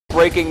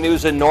Breaking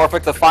news in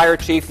Norfolk, the fire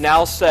chief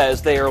now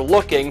says they are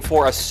looking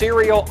for a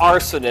serial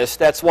arsonist.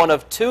 That's one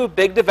of two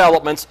big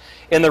developments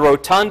in the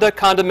Rotunda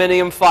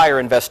condominium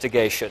fire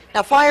investigation.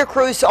 Now, fire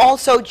crews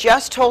also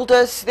just told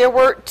us there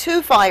were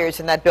 2 fires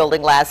in that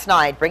building last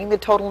night, bringing the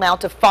total now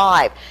to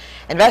 5.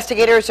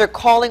 Investigators are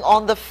calling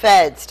on the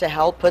feds to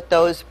help put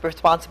those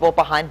responsible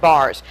behind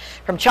bars.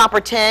 From Chopper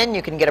 10,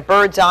 you can get a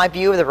bird's eye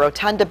view of the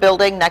Rotunda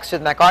building next to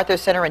the MacArthur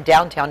Center in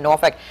downtown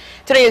Norfolk.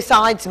 Today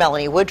Aside's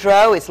Melanie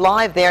Woodrow is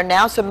live there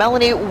now. So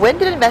Melanie, when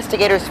did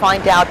investigators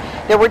find out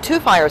there were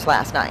 2 fires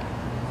last night?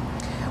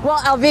 Well,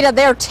 Alvita,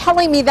 they're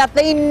telling me that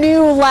they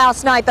knew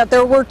last night that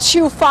there were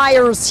 2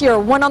 fires here,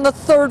 one on the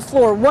 3rd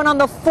floor, one on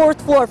the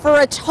 4th floor, for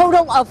a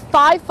total of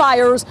 5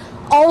 fires,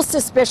 all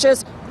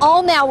suspicious,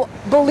 all now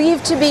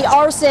believed to be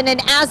arson. And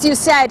as you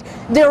said,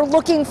 they're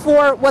looking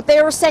for what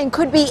they were saying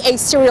could be a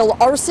serial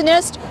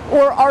arsonist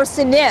or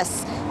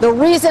arsonists. The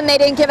reason they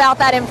didn't give out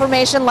that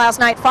information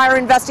last night, fire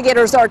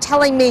investigators are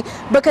telling me,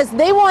 because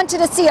they wanted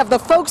to see of the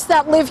folks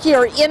that live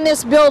here in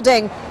this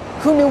building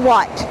who knew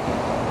what.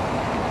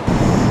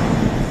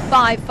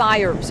 5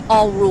 fires,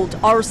 all ruled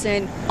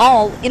arson,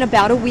 all in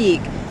about a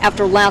week.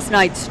 After last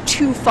night's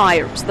 2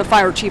 fires, the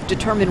fire chief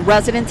determined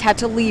residents had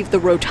to leave the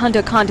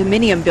Rotunda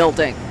condominium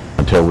building.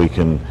 Until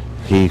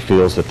he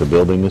feels that the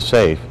building is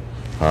safe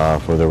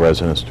for the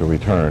residents to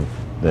return,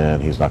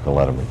 then he's not going to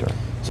let them return.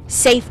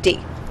 Safety,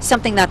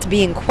 something that's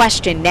being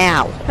questioned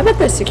now. How about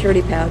the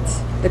security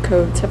pads, the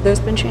codes? Have those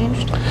been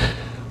changed?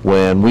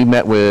 When we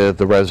met with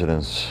the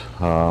residents,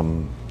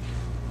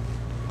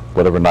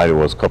 whatever night it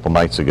was, a couple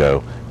nights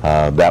ago,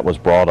 that was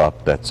brought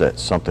up.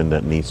 That's something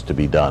that needs to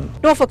be done.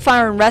 Norfolk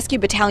Fire and Rescue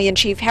Battalion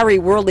Chief Harry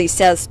Worley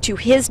says, to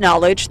his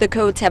knowledge, the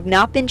codes have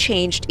not been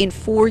changed in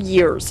 4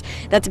 years.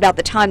 That's about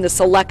the time the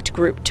Select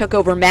Group took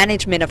over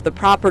management of the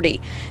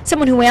property.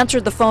 Someone who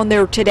answered the phone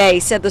there today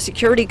said the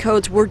security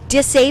codes were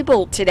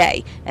disabled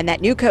today and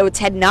that new codes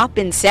had not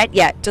been set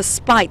yet,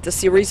 despite the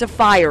series of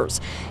fires.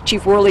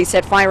 Chief Worley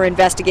said fire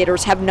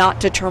investigators have not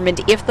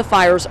determined if the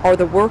fires are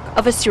the work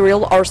of a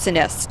serial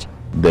arsonist.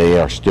 They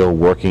are still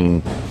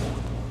working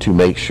to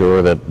make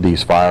sure that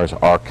these fires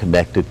are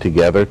connected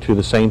together to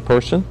the same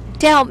person.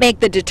 To help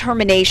make the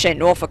determination,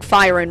 Norfolk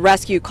Fire and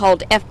Rescue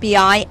called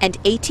FBI and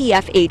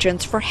ATF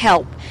agents for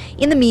help.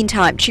 In the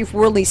meantime, Chief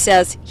Worley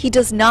says he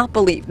does not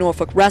believe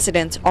Norfolk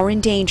residents are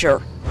in danger.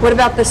 What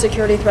about the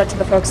security threat to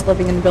the folks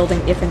living in the building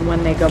if and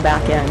when they go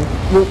back in?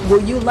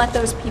 Will you let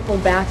those people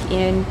back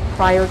in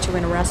prior to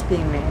an arrest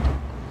being made?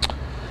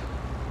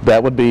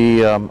 That would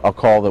be a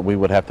call that we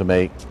would have to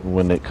make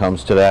when it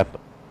comes to that.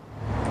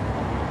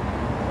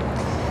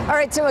 All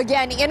right, so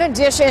again, in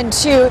addition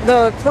to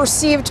the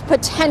perceived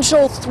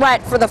potential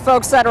threat for the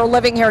folks that are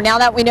living here, now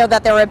that we know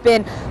that there have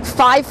been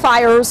 5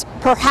 fires,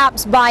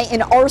 perhaps by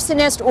an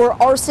arsonist or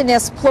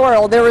arsonists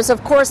plural, there is,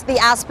 of course, the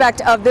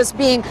aspect of this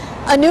being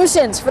a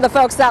nuisance for the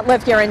folks that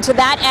live here. And to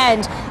that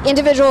end,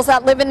 individuals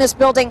that live in this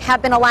building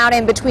have been allowed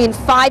in between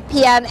 5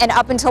 p.m. and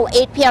up until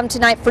 8 p.m.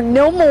 tonight for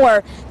no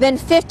more than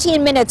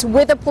 15 minutes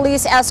with a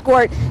police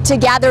escort to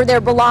gather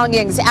their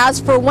belongings. As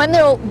for when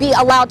they'll be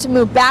allowed to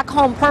move back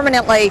home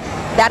permanently,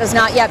 that has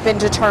not yet been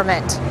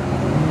determined.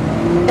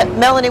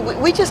 Melanie,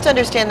 we just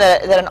understand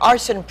that an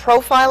arson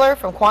profiler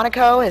from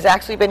Quantico has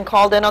actually been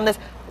called in on this.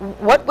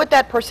 What would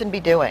that person be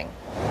doing?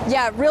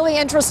 Yeah, really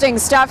interesting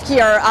stuff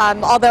here,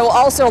 although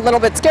also a little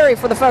bit scary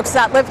for the folks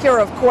that live here,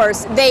 of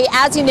course. They,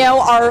 as you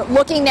know, are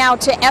looking now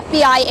to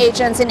FBI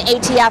agents and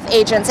ATF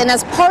agents. And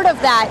as part of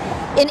that,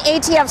 an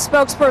ATF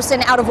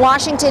spokesperson out of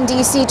Washington,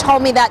 D.C.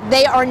 told me that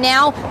they are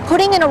now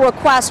putting in a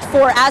request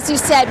for, as you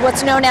said,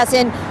 what's known as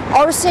an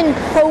arson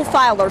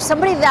profiler,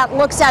 somebody that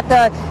looks at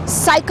the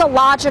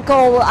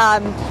psychological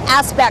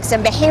aspects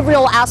and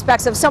behavioral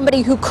aspects of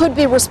somebody who could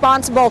be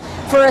responsible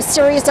for a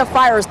series of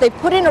fires. They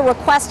put in a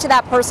request to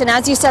that person.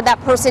 As you said, that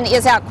person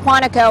is at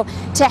Quantico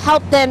to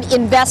help them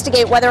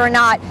investigate whether or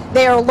not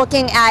they are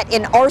looking at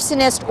an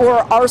arsonist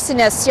or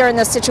arsonists here in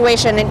this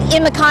situation. And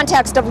in the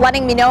context of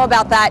letting me know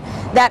about that,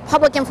 that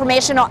public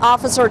information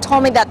officer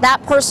told me that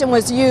that person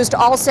was used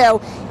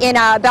also in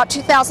about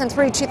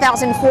 2003,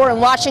 2004 in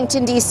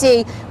Washington,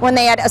 D.C., when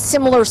they had a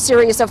similar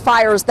series of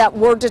fires that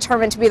were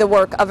determined to be the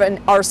work of an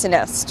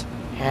arsonist.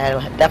 And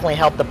it'll definitely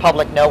help the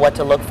public know what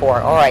to look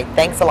for. All right,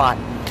 thanks a lot.